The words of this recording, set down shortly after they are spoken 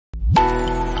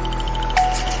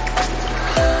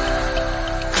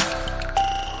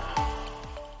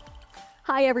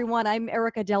Hi, everyone. I'm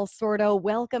Erika Del Sordo.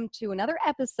 Welcome to another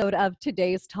episode of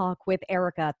Today's Talk with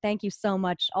Erika. Thank you so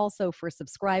much also for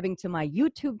subscribing to my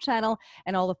YouTube channel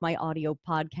and all of my audio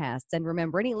podcasts. And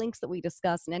remember, any links that we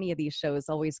discuss in any of these shows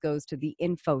always goes to the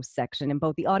info section in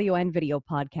both the audio and video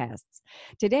podcasts.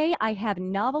 Today, I have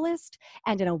novelist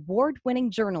and an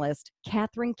award-winning journalist,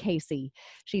 Kathryn Casey.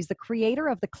 She's the creator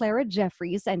of the Clara,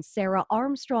 Jefferies, and Sarah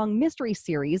Armstrong mystery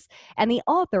series and the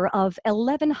author of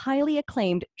 11 highly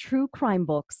acclaimed true crime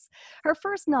books. Her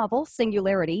first novel,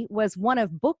 Singularity, was one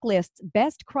of Booklist's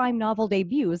best crime novel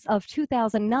debuts of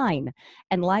 2009,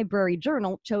 and Library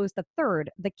Journal chose the third,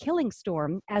 The Killing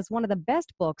Storm, as one of the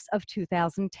best books of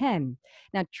 2010.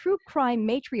 Now, true crime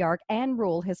matriarch Ann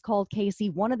Rule has called Casey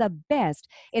one of the best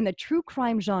in the true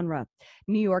crime genre.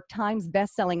 New York Times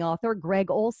bestselling author Greg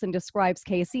Olsen describes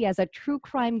Casey as a true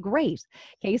crime great.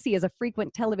 Casey is a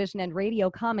frequent television and radio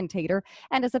commentator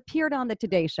and has appeared on The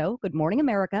Today Show, Good Morning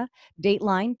America,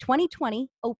 Dateline, 2020,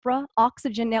 Oprah,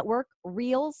 Oxygen Network,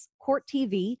 Reelz, Court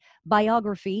TV,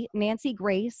 Biography, Nancy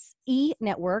Grace, E!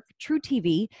 Network,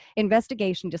 TruTV,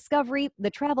 Investigation Discovery, The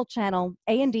Travel Channel,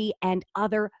 A&E, and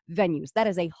other venues. That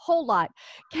is a whole lot.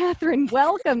 Kathryn,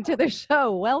 welcome to the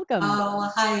show. Welcome.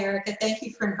 Oh, hi, Erika. Thank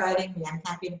you for inviting me. I'm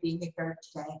happy to be here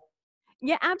today.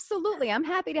 Yeah, absolutely. I'm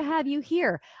happy to have you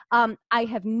here. I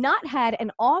have not had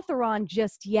an author on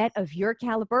just yet of your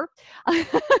caliber. I'm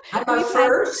a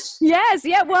first? Yes,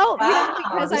 yeah. Well, wow,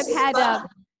 because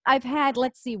I've had,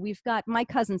 let's see, we've got my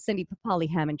cousin Cindy Papali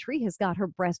Hammondtree has got her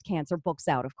breast cancer books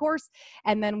out, of course.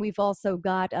 And then we've also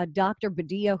got Dr.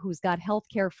 Badia, who's got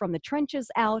Healthcare from the Trenches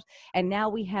out. And now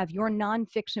we have your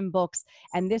nonfiction books.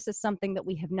 And this is something that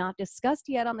we have not discussed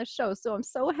yet on the show. So I'm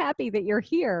so happy that you're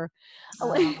here.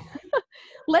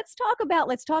 Let's talk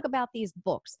about these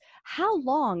books. How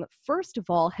long, first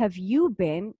of all, have you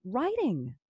been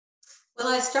writing? Well,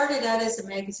 I started out as a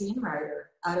magazine writer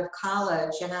out of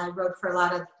college, and I wrote for a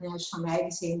lot of national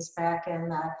magazines back in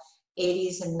the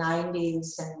 80s and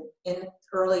 90s and in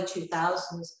early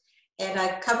 2000s. And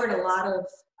I covered a lot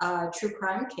of true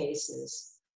crime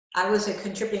cases. I was a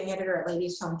contributing editor at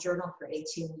Ladies Home Journal for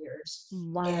 18 years.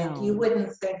 Wow. And you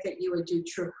wouldn't think that you would do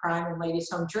true crime in Ladies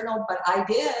Home Journal, but I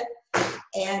did.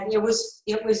 And it was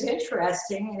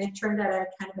interesting, and it turned out I had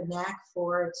kind of a knack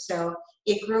for it. So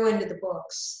it grew into the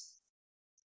books.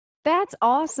 That's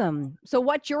awesome. So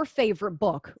what's your favorite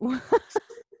book? Well,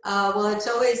 it's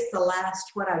always the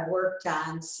last one I've worked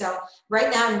on. So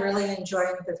right now I'm really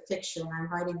enjoying the fiction. I'm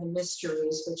writing the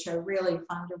mysteries, which are really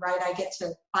fun to write. I get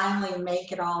to finally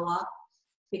make it all up,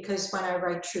 because when I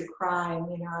write true crime,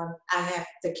 I have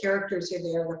the characters are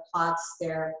there, the plot's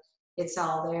there, it's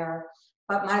all there.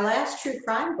 But my last true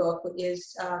crime book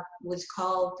was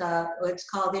called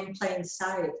In Plain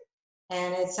Sight,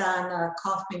 and it's on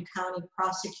Kaufman County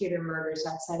prosecutor murders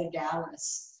outside of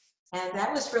Dallas. And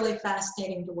that was really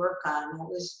fascinating to work on.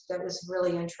 That was a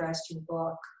really interesting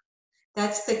book.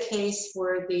 That's the case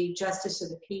where the justice of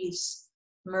the peace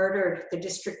murdered the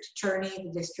district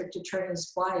attorney, the district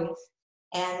attorney's wife,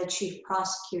 and the chief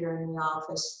prosecutor in the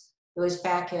office. It was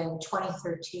back in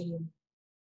 2013.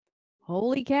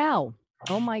 Holy cow.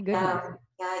 Oh my goodness.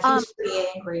 Yeah, he was pretty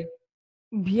angry.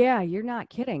 Yeah, you're not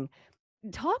kidding.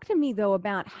 Talk to me though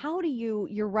about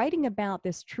you're writing about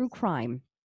this true crime,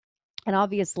 and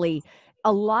obviously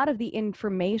a lot of the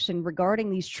information regarding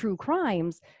these true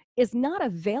crimes is not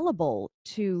available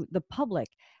to the public.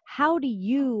 How do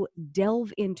you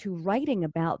delve into writing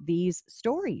about these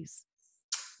stories?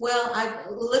 Well,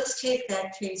 let's take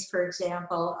that case, for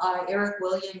example. Eric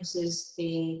Williams is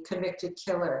the convicted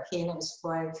killer, he and his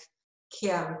wife,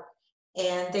 Kim,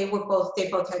 and they both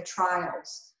had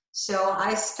trials. So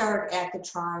I start at the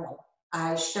trial.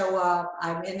 I show up,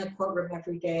 I'm in the courtroom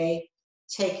every day,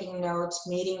 taking notes,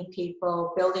 meeting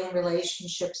people, building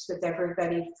relationships with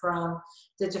everybody from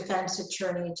the defense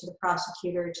attorney to the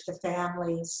prosecutor to the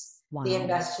families, Wow. the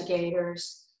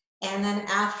investigators. And then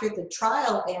after the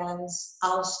trial ends,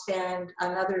 I'll spend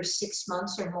another 6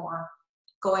 months or more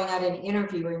going out and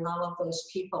interviewing all of those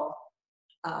people.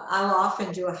 I'll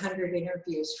often do 100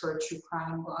 interviews for a true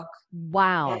crime book.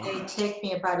 Wow. And they take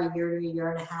me about a year to a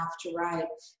year and a half to write.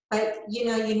 But, you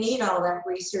need all that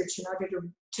research in order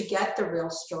to get the real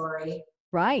story.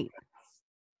 Right.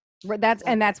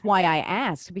 That's why I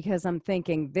asked, because I'm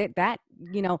thinking that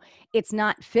it's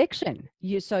not fiction.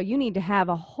 So you need to have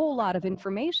a whole lot of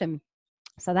information.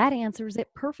 So that answers it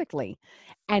perfectly.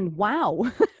 And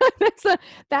wow,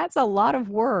 that's a lot of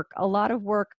work. A lot of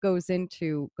work goes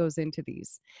into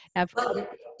these. Now, well,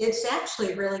 it's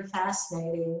actually really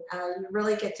fascinating. You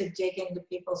really get to dig into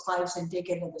people's lives and dig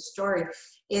into the story.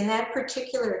 In that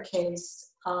particular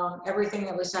case, everything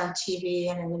that was on TV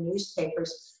and in the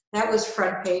newspapers. That was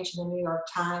front page in the New York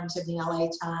Times and the LA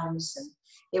Times, and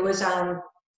it was on,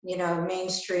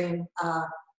 mainstream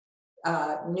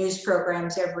news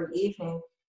programs every evening.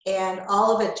 And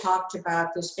all of it talked about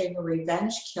this being a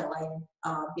revenge killing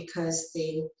because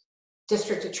the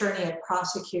district attorney had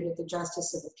prosecuted the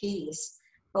justice of the peace.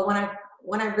 But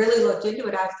when I really looked into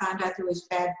it, I found out there was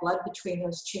bad blood between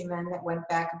those two men that went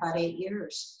back about 8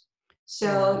 years.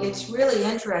 So it's really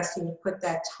interesting to put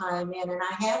that time in, and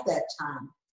I have that time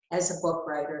as a book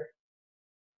writer.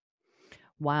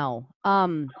 Wow.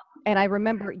 And I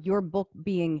remember your book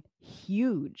being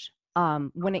huge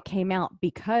when it came out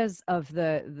because of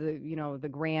the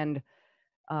grand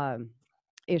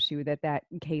issue that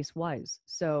case was.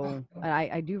 So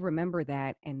I do remember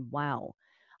that, and wow.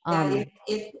 Yeah,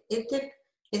 it did.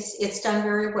 It's done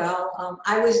very well.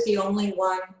 I was the only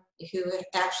one who had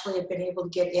actually been able to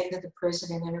get into the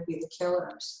prison and interview the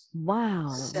killers. Wow,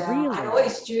 So really? I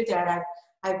always do that.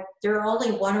 There are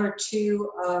only one or two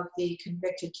of the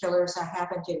convicted killers I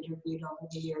haven't interviewed over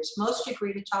the years. Most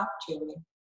agree to talk to me.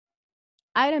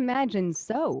 I'd imagine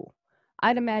so.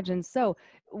 I'd imagine so.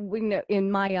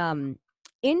 In my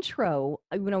intro,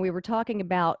 we were talking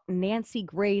about Nancy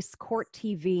Grace Court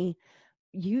TV.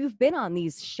 You've been on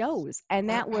these shows, and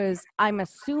that was, I'm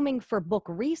assuming, for book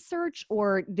research,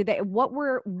 or what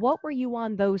were you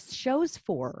on those shows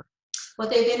for? Well,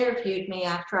 they've interviewed me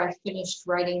after I finished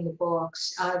writing the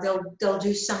books. They'll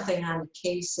do something on the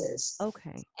cases.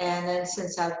 Okay. And then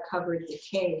since I've covered the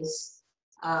case,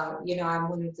 I'm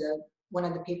one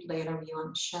of the people they interview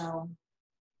on the show.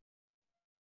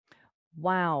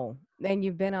 Wow. And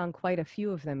you've been on quite a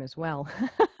few of them as well.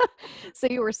 So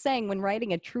you were saying, when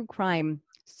writing a true crime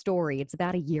story, it's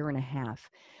about 1.5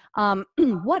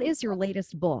 years. What is your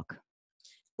latest book?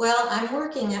 Well,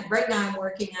 right now I'm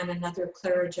working on another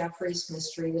Clara Jefferies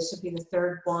mystery. This will be the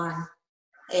third one.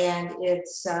 And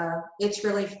it's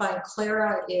really fun.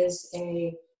 Clara is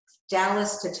a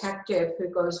Dallas detective who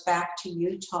goes back to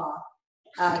Utah,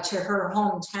 to her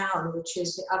hometown, which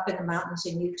is up in the mountains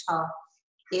in Utah.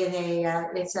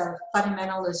 It's a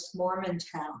fundamentalist Mormon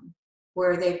town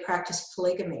where they practice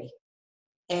polygamy.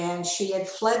 And she had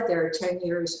fled there 10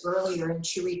 years earlier, and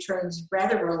she returns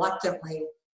rather reluctantly,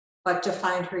 but to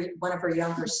find one of her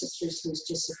younger sisters who's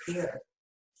disappeared.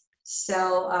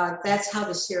 So that's how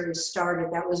the series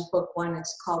started. That was book 1.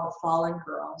 It's called The Fallen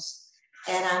Girls.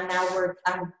 And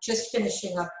I'm just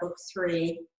finishing up book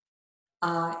 3.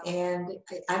 And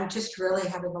I'm just really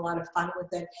having a lot of fun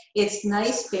with it. It's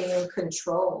nice being in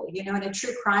control. In a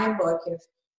true crime book,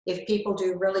 if people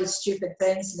do really stupid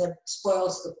things and it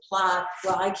spoils the plot,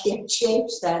 well, I can't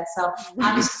change that. So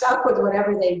I'm stuck with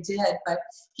whatever they did. But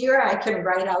here I can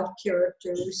write out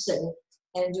characters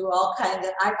and do all kinds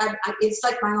of, it's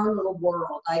like my own little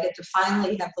world. I get to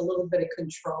finally have a little bit of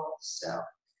control. So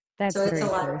it's a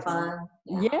lot of fun.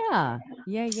 Yeah.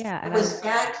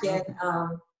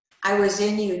 I was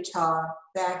in Utah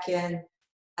back in,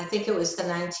 I think it was the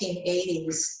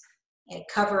 1980s, and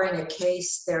covering a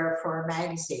case there for a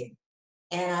magazine.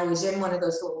 And I was in one of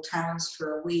those little towns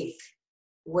for a week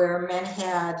where men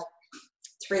had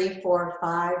 3, 4,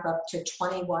 5, up to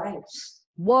 20 wives.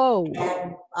 Whoa.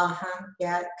 And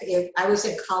I was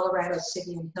in Colorado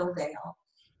City and Hilldale.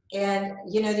 And,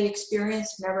 the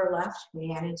experience never left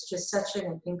me. And it's just such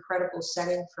an incredible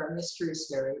setting for a mystery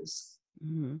series.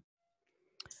 Mm-hmm.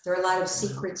 There are a lot of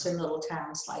secrets in little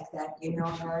towns like that,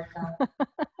 Erika.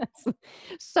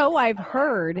 So I've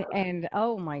heard, and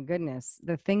oh my goodness,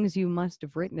 the things you must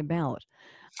have written about.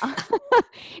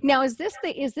 Now, is this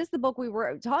the book we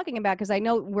were talking about? Because I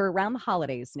know we're around the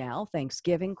holidays now,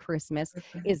 Thanksgiving, Christmas.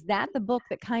 Is that the book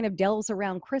that kind of delves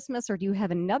around Christmas, or do you have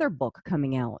another book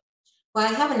coming out? Well,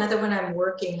 I have another one I'm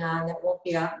working on that won't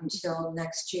be out until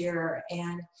next year,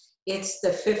 and it's the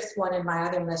 5th one in my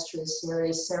other mystery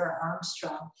series, Sarah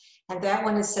Armstrong, and that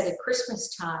one is set at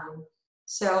Christmas time.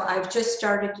 So I've just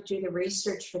started to do the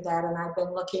research for that, and I've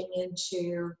been looking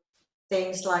into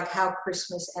things like how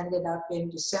Christmas ended up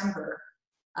in December.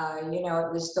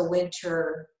 It was the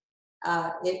winter.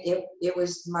 It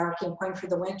was the marking point for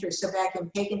the winter. So back in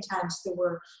pagan times, there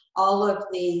were all of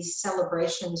these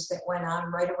celebrations that went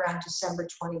on right around December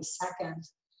 22nd.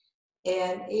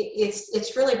 And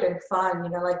it's really been fun,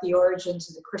 like the origins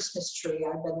of the Christmas tree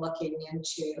I've been looking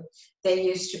into. They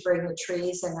used to bring the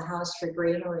trees in the house for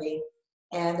greenery,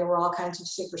 and there were all kinds of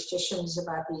superstitions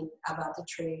about the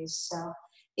trees. So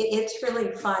it's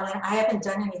really fun. And I haven't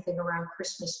done anything around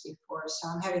Christmas before, so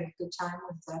I'm having a good time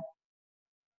with it.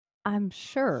 I'm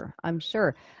sure.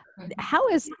 how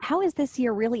has this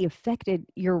year really affected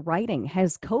your writing?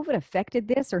 Has COVID affected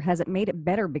this, or has it made it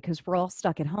better because we're all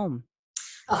stuck at home?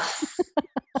 Oh,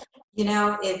 you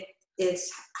know,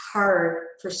 it's hard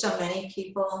for so many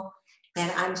people,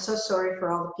 and I'm so sorry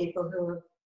for all the people who have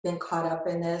been caught up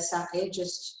in this.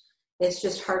 It's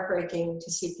just heartbreaking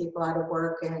to see people out of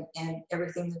work and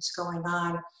everything that's going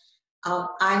on.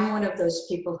 I'm one of those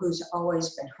people who's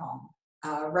always been home.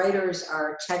 Writers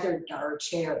are tethered to our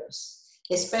chairs,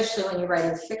 especially when you're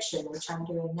writing fiction, which I'm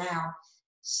doing now.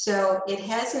 So it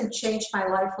hasn't changed my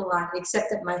life a lot,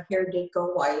 except that my hair did go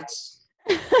white.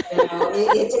 You know,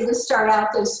 it didn't start out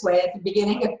this way. At the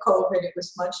beginning of COVID, it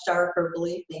was much darker,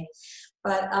 believe me.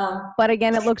 But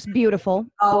again, it looks beautiful.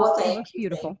 Oh, well, It thank looks you.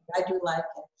 beautiful. I do like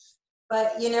it.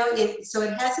 But, you know, so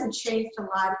it hasn't changed a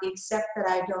lot, except that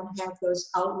I don't have those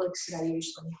outlooks that I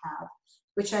usually have,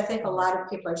 which I think a lot of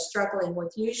people are struggling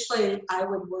with. Usually I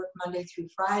would work Monday through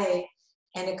Friday,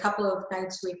 and a couple of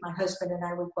nights a week, my husband and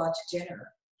I would go out to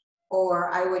dinner, or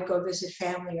I would go visit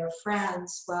family or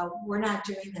friends. Well, we're not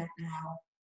doing that now.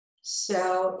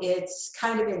 So it's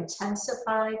kind of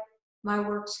intensified my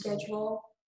work schedule.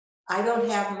 I don't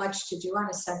have much to do on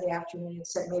a Sunday afternoon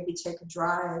except maybe take a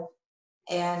drive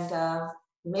and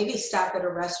maybe stop at a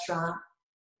restaurant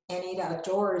and eat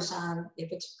outdoors on if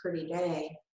it's a pretty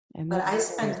day. And But I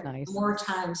that's always spend nice. more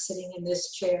time sitting in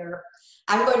this chair.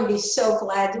 I'm going to be so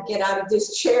glad to get out of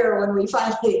this chair when we're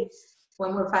finally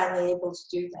able to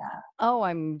do that. Oh,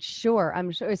 I'm sure.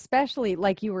 I'm sure, especially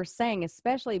like you were saying,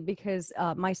 especially because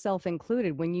myself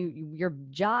included, when your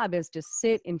job is to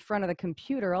sit in front of the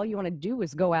computer, all you want to do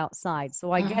is go outside.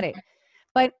 So I get Mhm. it.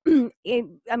 But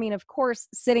I mean, of course,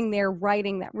 sitting there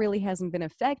writing, that really hasn't been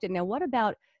affected. Now, what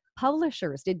about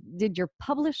publishers? Did your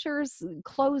publishers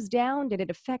close down? Did it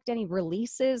affect any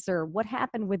releases, or what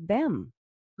happened with them?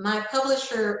 My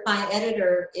publisher, my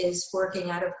editor, is working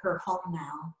out of her home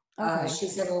now. Okay.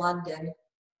 She's in London,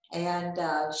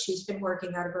 and she's been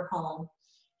working out of her home.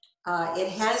 It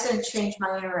hasn't changed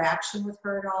my interaction with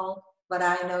her at all, but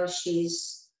I know it's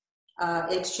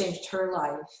changed her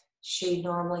life. She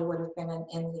normally would have been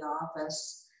in the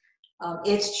office.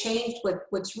 It's changed,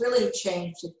 what's really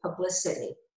changed is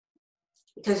publicity.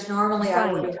 Because normally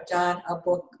I would Right. have done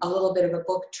a little bit of a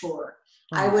book tour.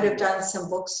 I Right. would have done some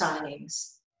book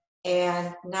signings.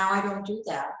 And now I don't do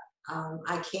that.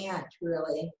 I can't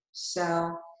really.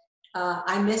 So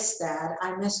I miss that.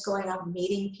 I miss going out and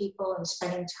meeting people and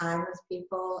spending time with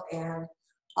people and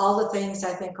all the things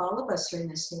I think all of us are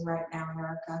missing right now,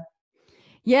 Erica.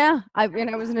 Yeah, and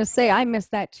I was going to say I miss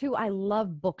that too. I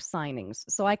love book signings,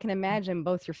 so I can imagine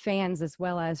both your fans as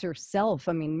well as yourself.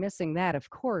 I mean, missing that, of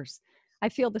course. I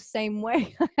feel the same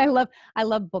way. I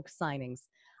love book signings.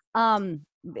 I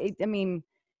mean,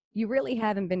 you really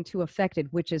haven't been too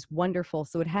affected, which is wonderful.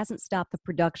 So it hasn't stopped the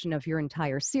production of your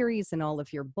entire series and all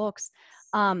of your books.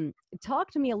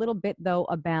 Talk to me a little bit though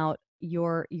about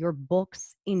your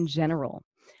books in general.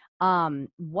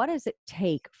 What does it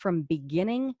take from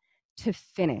beginning to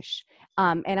finish?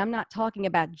 And I'm not talking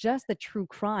about just the true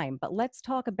crime, but let's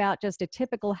talk about just a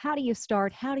typical, how do you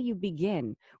start? How do you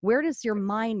begin? Where does your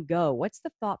mind go? What's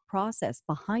the thought process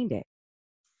behind it?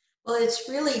 Well, it's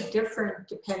really different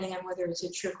depending on whether it's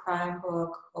a true crime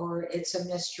book or it's a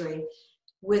mystery.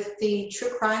 With the true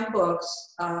crime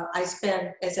books, I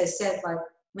spend, as I said, like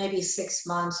maybe 6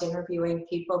 months interviewing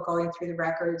people, going through the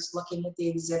records, looking at the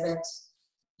exhibits,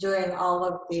 doing all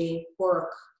of the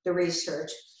work, the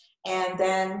research. And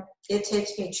then it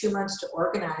takes me 2 months to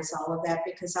organize all of that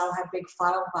because I'll have big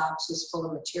file boxes full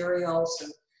of materials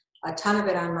and a ton of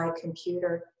it on my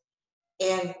computer.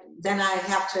 And then I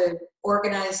have to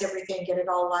organize everything, get it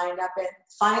all lined up. And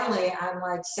finally, I'm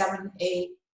like 7, 8,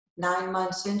 9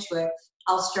 months into it,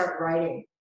 I'll start writing.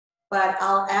 But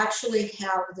I'll actually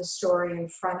have the story in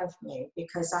front of me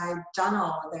because I've done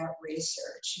all of that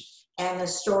research. And the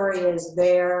story is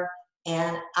there,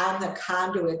 and I'm the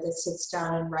conduit that sits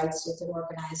down and writes it, that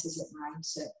organizes it and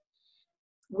writes it.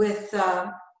 With,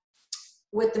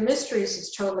 with the mysteries,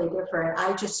 it's totally different.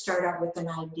 I just start out with an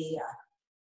idea.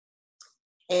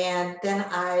 And then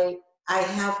I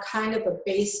have kind of a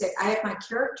basic, I have my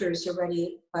characters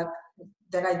already, but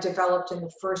that I developed in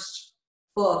the first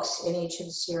books in each of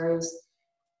the series.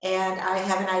 And I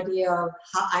have an idea of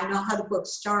how, I know how the book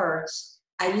starts.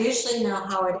 I usually know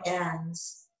how it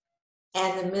ends.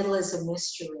 And the middle is a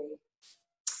mystery.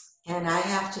 And I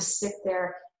have to sit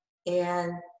there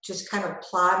and just kind of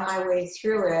plod my way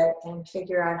through it and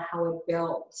figure out how it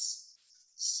builds.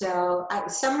 So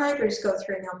some writers go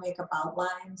through and they'll make up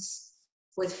outlines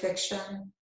with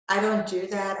fiction. I don't do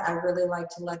that. I really like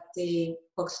to let the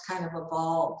books kind of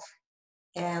evolve.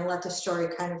 and let the story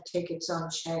kind of take its own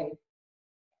shape.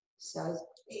 So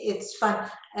it's fun.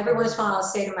 Every once in a while I'll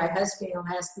say to my husband, he'll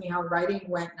ask me how writing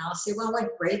went, and I'll say, well, it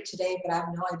went great today, but I have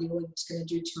no idea what it's going to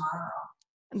do tomorrow.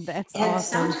 That's And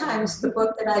awesome. sometimes the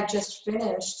book that I just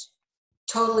finished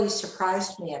totally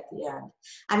surprised me at the end.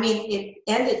 I mean, it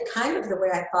ended kind of the way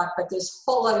I thought, but this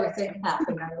whole other thing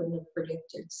happened I wouldn't have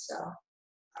predicted. So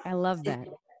I love that.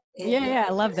 Yeah,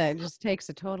 I love that. It just takes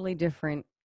a totally different.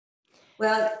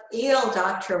 Well, E.L.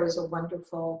 Doctorow was a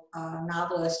wonderful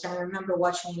novelist. I remember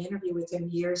watching an interview with him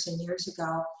years and years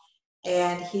ago,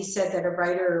 and he said that a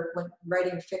writer, when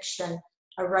writing fiction,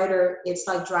 a writer, it's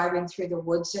like driving through the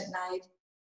woods at night,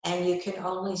 and you can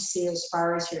only see as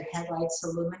far as your headlights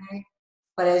illuminate.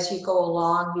 But as you go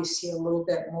along, you see a little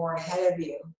bit more ahead of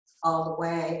you all the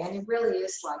way, and it really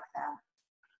is like that.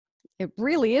 It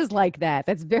really is like that.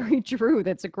 That's very true.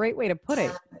 That's a great way to put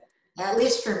it. At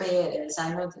least for me, it is.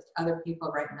 I know that other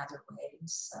people write in other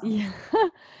ways. So. Yeah.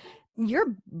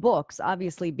 Your books,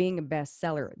 obviously being a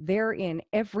bestseller, they're in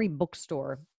every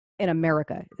bookstore in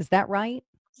America. Is that right?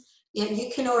 Yeah,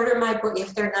 you can order my book.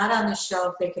 If they're not on the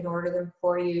shelf, they can order them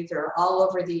for you. They're all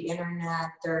over the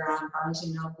internet. They're on Barnes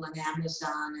 & Noble and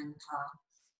Amazon and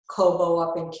Kobo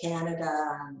up in Canada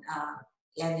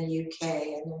and the UK.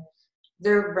 And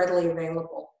they're readily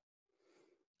available.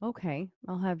 Okay.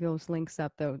 I'll have those links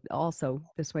up, though, also.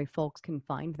 This way folks can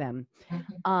find them.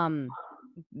 Mm-hmm.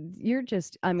 You're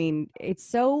just, I mean, it's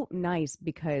so nice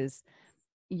because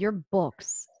your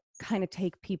books kind of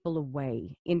take people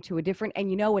away into a different, and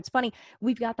you know, it's funny,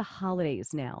 we've got the holidays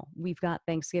now. We've got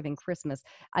Thanksgiving, Christmas.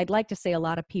 I'd like to say a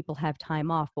lot of people have time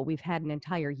off, but we've had an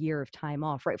entire year of time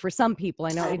off, right? For some people,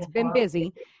 I know it's been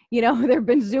busy. You know, there've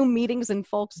been Zoom meetings and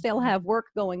folks still have work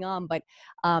going on, but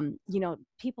you know,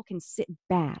 people can sit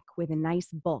back with a nice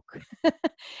book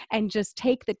and just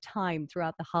take the time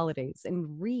throughout the holidays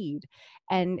and read.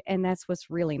 And that's what's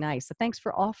really nice. So thanks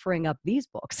for offering up these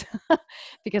books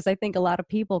because I think a lot of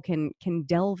people can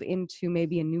delve into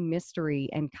maybe a new mystery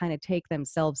and kind of take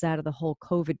themselves out of the whole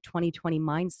COVID 2020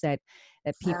 mindset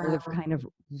that people have kind of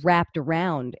wrapped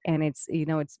around. And it's, you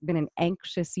know, it's been an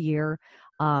anxious year.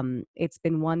 It's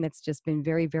been one that's just been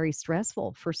very, very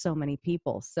stressful for so many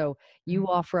people. So you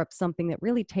offer up something that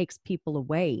really takes people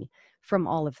away from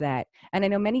all of that. And I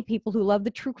know many people who love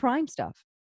the true crime stuff.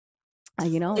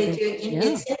 You know, they do.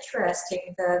 It's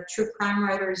interesting. The true crime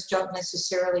writers don't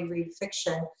necessarily read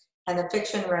fiction, and the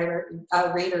fiction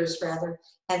readers rather,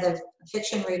 and the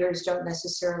fiction readers don't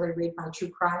necessarily read my true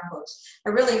crime books. I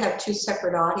really have two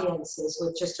separate audiences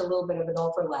with just a little bit of an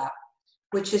overlap,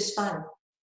 which is fun.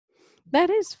 That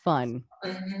is fun.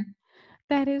 Mm-hmm.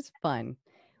 That is fun.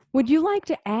 Would you like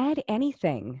to add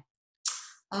anything?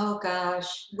 Oh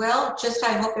gosh. Well, just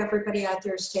I hope everybody out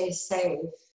there stays safe.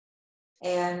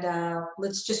 And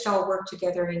let's just all work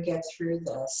together and get through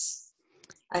this.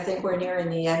 I think we're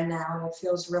nearing the end now, and it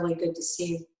feels really good to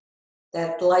see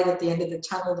that light at the end of the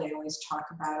tunnel they always talk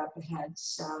about up ahead.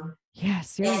 So,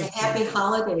 yes, and happy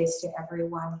holidays to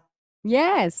everyone.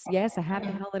 Yes, a happy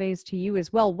holidays to you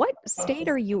as well. What state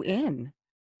are you in?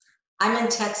 I'm in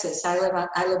Texas. I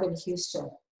live in Houston.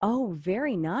 Oh,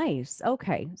 very nice.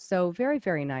 Okay, so very,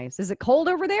 very nice. Is it cold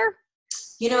over there?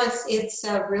 You know, it's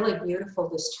really beautiful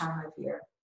this time of year.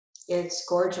 It's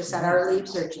gorgeous, and our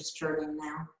leaves are just turning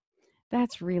now.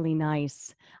 That's really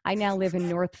nice. I now live in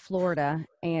North Florida,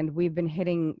 and we've been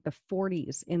hitting the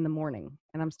 40s in the morning.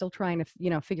 And I'm still trying to,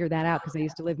 you know, figure that out because I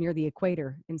used to live near the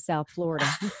equator in South Florida.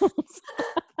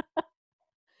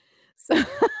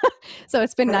 So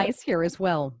it's been nice here as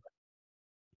well.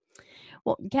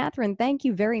 Well, Kathryn, thank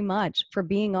you very much for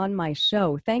being on my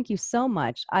show. Thank you so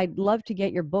much. I'd love to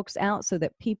get your books out so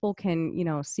that people can, you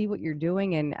know, see what you're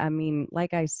doing. And I mean,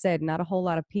 like I said, not a whole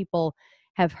lot of people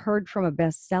have heard from a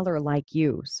bestseller like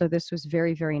you. So this was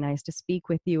very, very nice to speak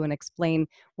with you and explain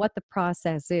what the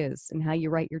process is and how you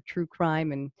write your true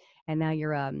crime and now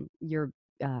your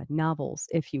novels,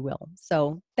 if you will.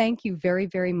 So thank you very,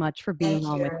 very much for being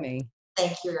on with me.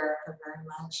 Thank you, Erika, very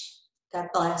much. God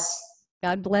bless.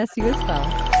 God bless you as well.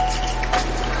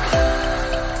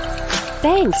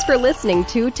 Thanks for listening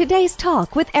to Today's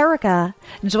Talk with Erika.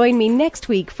 Join me next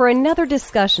week for another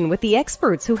discussion with the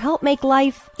experts who help make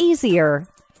life easier.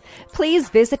 Please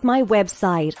visit my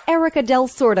website,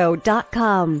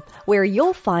 erikadelsordo.com, where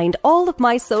you'll find all of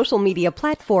my social media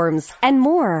platforms and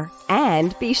more.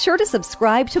 And be sure to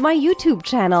subscribe to my YouTube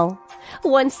channel.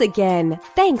 Once again,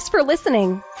 thanks for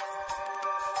listening.